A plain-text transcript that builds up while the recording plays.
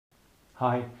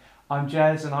Hi, I'm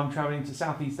Jez and I'm travelling to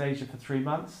Southeast Asia for 3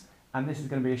 months, and this is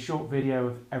going to be a short video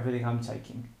of everything I'm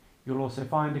taking. You'll also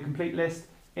find a complete list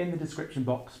in the description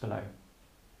box below.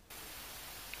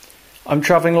 I'm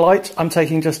travelling light. I'm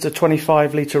taking just a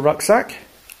 25 litre rucksack.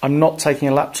 I'm not taking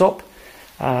a laptop.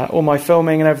 All my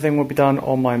filming and everything will be done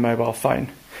on my mobile phone.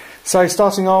 So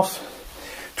starting off,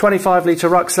 25 litre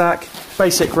rucksack,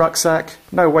 basic rucksack,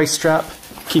 no waist strap,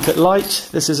 keep it light.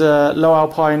 This is a Low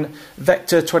Alpine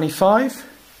Vector 25.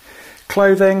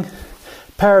 Clothing,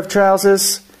 pair of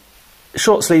trousers,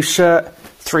 short sleeve shirt,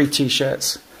 3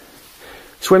 t-shirts.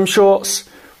 Swim shorts,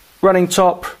 running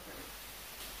top,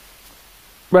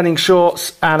 running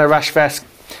shorts and a rash vest.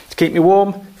 To keep me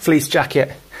warm, fleece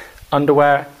jacket,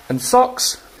 underwear and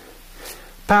socks.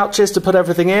 Pouches to put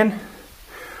everything in.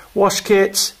 Wash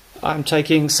kit, I'm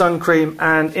taking sun cream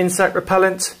and insect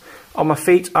repellent. On my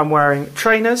feet I'm wearing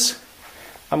trainers.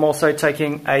 I'm also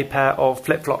taking a pair of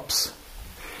flip-flops.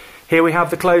 Here we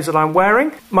have the clothes that I'm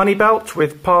wearing. Money belt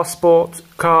with passport,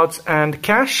 cards and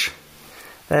cash.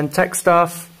 Then tech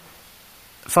stuff,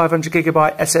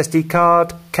 500GB SSD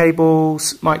card,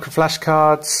 cables, micro flash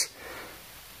cards,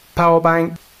 power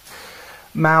bank,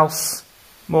 mouse,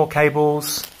 more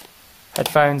cables,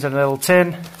 headphones and a little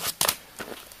tin.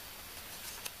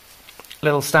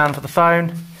 Little stand for the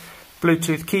phone,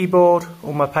 Bluetooth keyboard,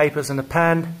 all my papers and a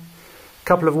pen.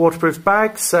 Couple of waterproof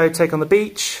bags, so take on the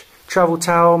beach. Travel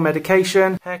towel,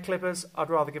 medication, hair clippers. I'd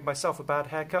rather give myself a bad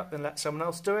haircut than let someone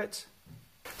else do it.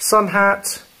 Sun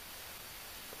hat,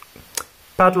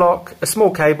 padlock, a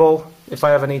small cable if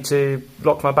I ever need to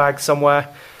lock my bag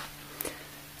somewhere.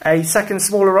 A second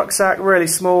smaller rucksack, really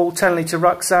small, 10 litre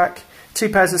rucksack. 2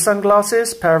 pairs of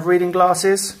sunglasses, pair of reading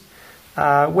glasses,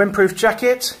 windproof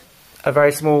jacket, a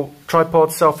very small tripod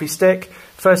selfie stick,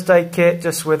 first aid kit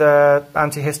just with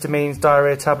antihistamines,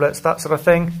 diarrhea tablets, that sort of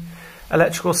thing.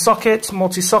 Electrical socket,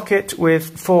 multi-socket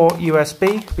with 4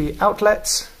 USB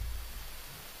outlets.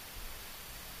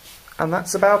 And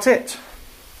that's about it.